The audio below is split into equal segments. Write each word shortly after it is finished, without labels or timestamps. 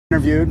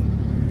Interviewed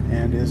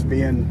and is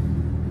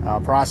being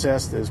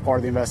processed as part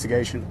of the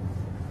investigation.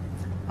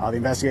 The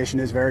investigation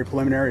is very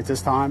preliminary at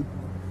this time.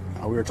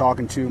 We were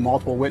talking to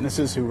multiple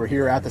witnesses who were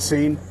here at the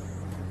scene.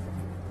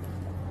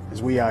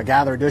 As we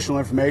gather additional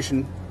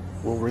information,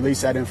 we'll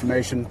release that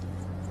information.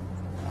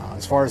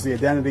 As far as the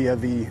identity of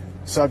the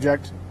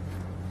subject,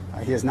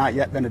 he has not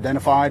yet been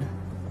identified.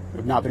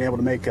 We've not been able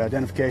to make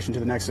identification to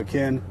the next of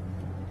kin.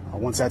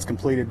 Once that's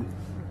completed,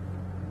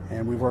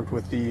 and we've worked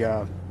with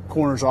the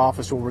coroner's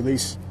office, we'll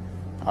release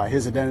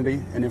his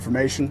identity and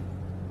information.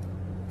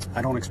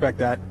 I don't expect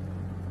that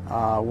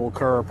will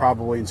occur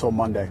probably until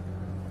Monday.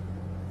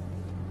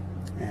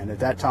 And at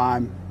that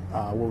time,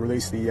 we'll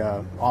release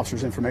the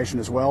officer's information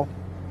as well.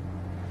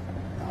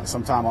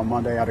 Sometime on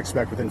Monday, I'd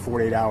expect within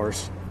 48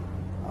 hours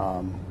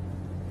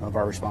of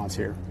our response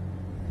here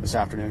this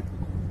afternoon.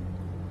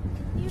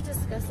 Can you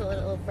discuss a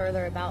little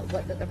further about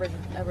what the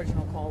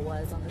original call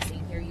was on the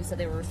scene here? You said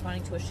they were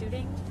responding to a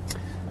shooting?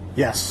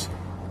 Yes.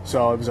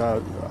 So it was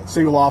a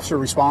single officer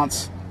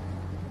response.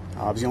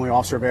 I was the only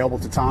officer available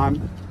at the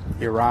time.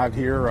 He arrived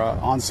here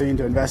on scene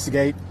to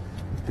investigate,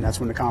 and that's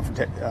when the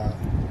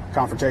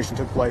confrontation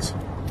took place.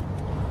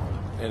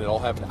 And it all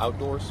happened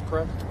outdoors,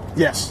 correct?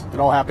 Yes, it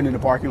all happened in the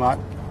parking lot.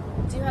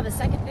 Do you have a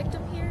second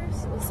victim here?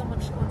 So was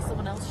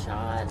someone else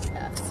shot,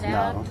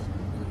 stabbed?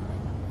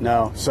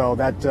 No. So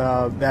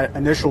that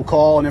initial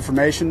call and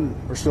information,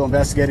 we're still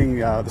investigating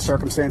the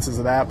circumstances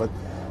of that, but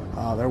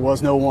there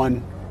was no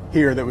one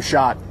here that was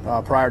shot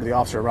prior to the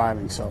officer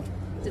arriving. So,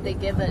 did they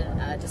give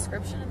a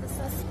description of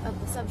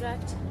the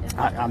subject?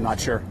 I'm not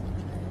sure.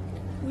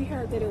 We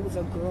heard that it was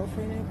a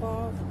girlfriend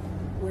involved.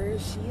 Where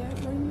is she at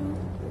right now?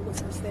 What's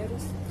her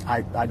status?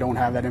 I don't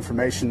have that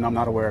information. I'm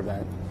not aware of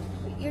that.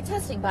 You're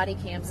testing body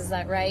cams, is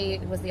that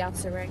right? Was the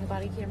officer wearing a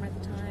body camera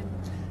at the time?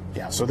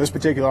 Yeah, so this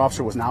particular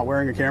officer was not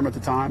wearing a camera at the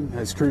time.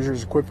 His cruiser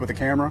is equipped with a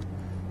camera.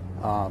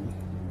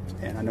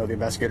 And I know the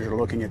investigators are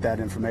looking at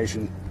that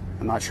information.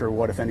 I'm not sure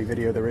what, if any,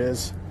 video there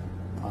is.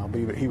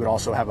 But he would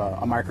also have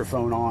a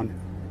microphone on,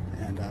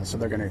 and so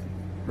they're going to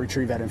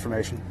retrieve that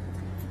information.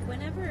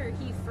 Whenever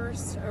he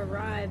first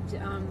arrived,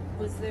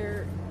 was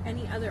there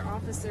any other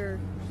officer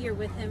here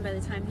with him by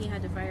the time he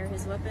had to fire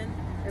his weapon,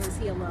 or was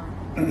he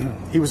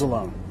alone? He was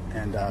alone,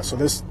 and so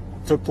this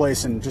took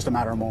place in just a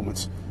matter of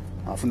moments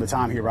from the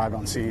time he arrived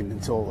on scene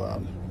until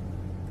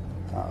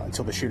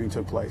the shooting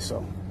took place.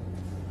 So,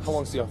 how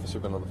long's the officer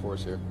been on the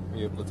force here? Are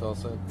you able to tell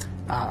us that?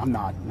 I'm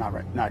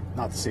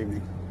not this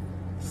evening.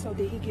 So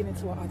did he get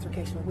into an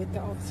altercation with the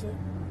officer?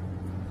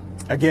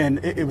 Again,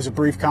 it was a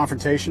brief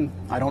confrontation.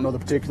 I don't know the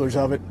particulars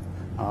of it,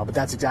 but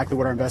that's exactly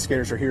what our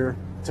investigators are here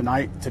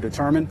tonight to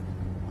determine.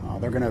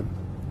 They're going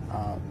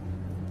to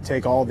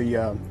take all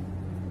the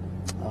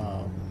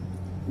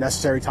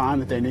necessary time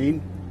that they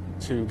need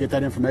to get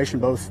that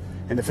information, both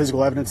in the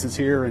physical evidence that's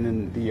here and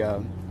in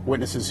the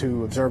witnesses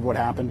who observed what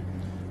happened.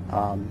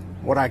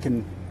 What I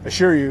can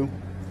assure you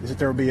is that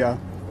there will be a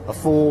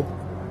full,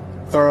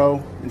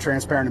 thorough, and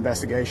transparent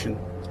investigation.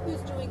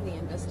 Who's doing the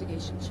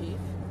investigation, Chief?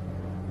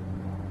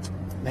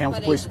 The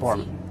Hamilton Police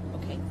Department.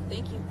 Okay,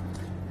 thank you.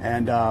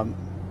 And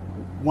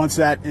once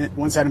that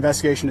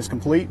investigation is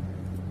complete,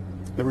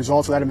 the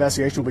results of that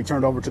investigation will be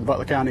turned over to the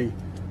Butler County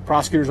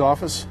Prosecutor's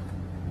Office.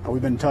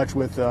 We've been in touch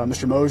with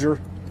Mr. Mosier,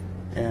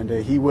 and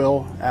he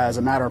will, as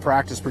a matter of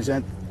practice,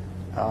 present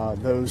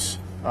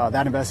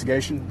that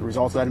investigation, the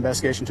results of that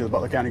investigation, to the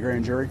Butler County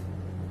Grand Jury.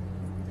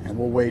 And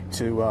we'll wait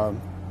to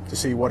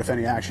see what, if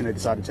any, action they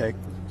decide to take.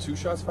 2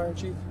 shots fired,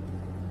 Chief?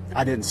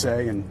 I didn't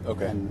say, and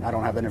I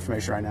don't have that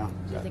information right now.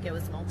 Do you think it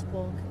was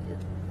multiple?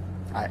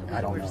 I don't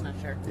know. We're just not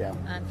sure. Yeah.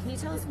 Can you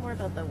tell us more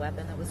about the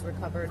weapon that was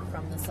recovered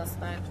from the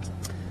suspect?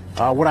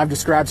 What I've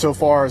described so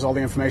far is all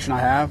the information I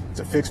have. It's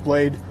a fixed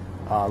blade,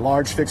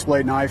 large fixed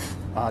blade knife,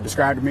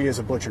 described to me as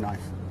a butcher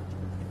knife.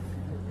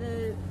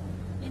 The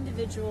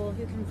individual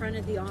who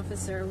confronted the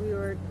officer, we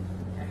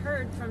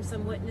heard from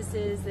some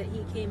witnesses that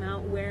he came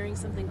out wearing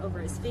something over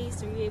his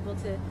face. Are you able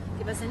to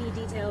give us any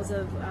details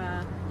of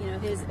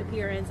his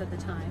appearance at the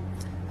time?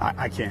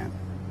 I can't.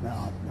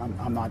 No,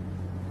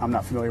 I'm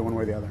not familiar one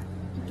way or the other.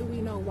 Do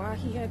we know why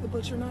he had the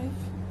butcher knife?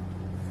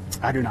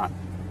 I do not.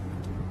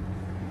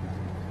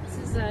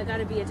 This has got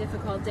to be a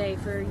difficult day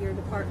for your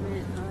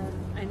department.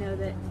 I know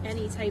that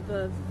any type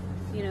of,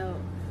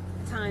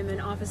 time an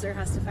officer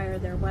has to fire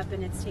their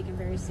weapon, it's taken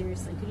very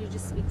seriously. Could you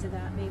just speak to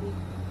that, maybe?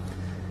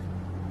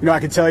 I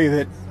can tell you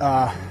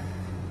that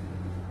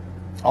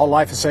all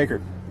life is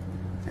sacred,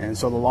 and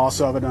so the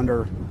loss of it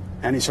under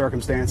any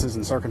circumstances,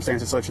 and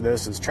circumstances such as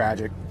this, is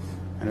tragic,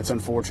 and it's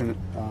unfortunate.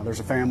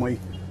 There's a family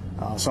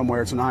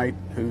somewhere tonight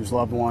whose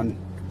loved one,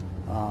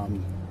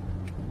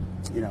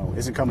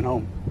 isn't coming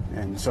home,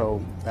 and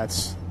so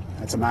that's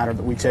a matter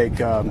that we take,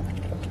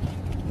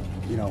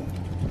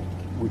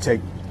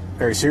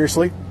 very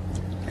seriously,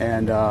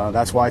 and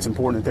that's why it's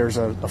important that there's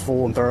a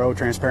full and thorough,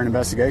 transparent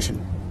investigation.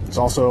 It's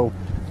also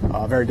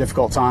a very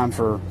difficult time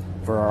for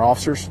our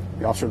officers,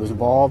 the officer that's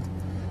involved,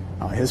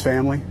 his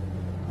family,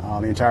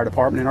 the entire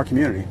department, and our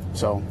community.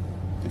 So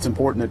it's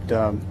important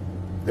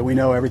that we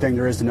know everything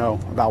there is to know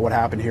about what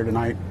happened here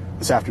tonight,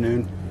 this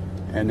afternoon,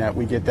 and that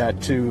we get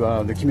that to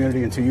the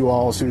community and to you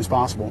all as soon as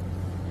possible.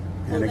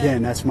 And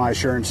again, that's my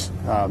assurance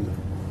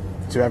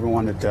to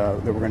everyone that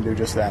we're going to do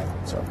just that.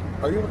 So,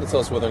 are you able to tell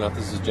us whether or not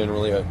this is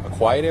generally a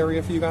quiet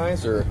area for you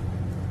guys, or?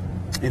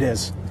 It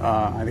is.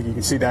 I think you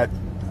can see that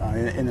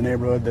in the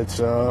neighborhood that's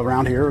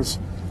around here. It's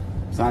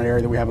not an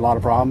area that we have a lot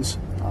of problems.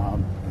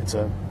 It's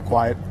a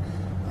quiet,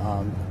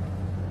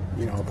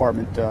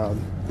 apartment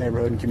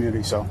neighborhood and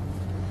community. So,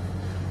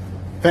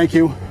 thank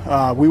you.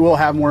 We will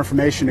have more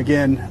information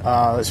again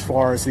as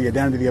far as the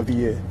identity of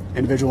the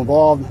individual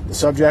involved, the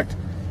subject,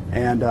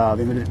 and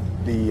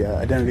the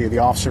identity of the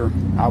officer.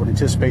 I would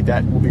anticipate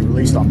that will be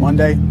released on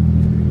Monday.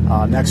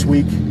 Next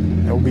week,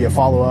 there will be a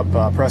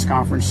follow-up press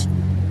conference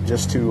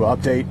just to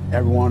update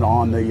everyone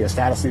on the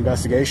status of the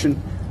investigation,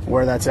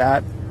 where that's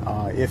at,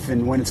 if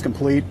and when it's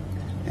complete,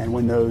 and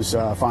when those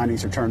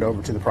findings are turned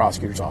over to the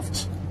prosecutor's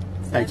office.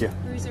 Thank you. Is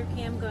cruiser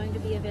cam going to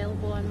be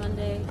available on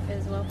Monday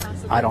as well,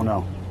 possibly? I don't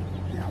know.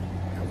 Yeah.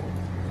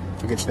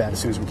 We'll get you that as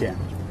soon as we can.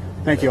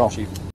 Thank you all. Chief.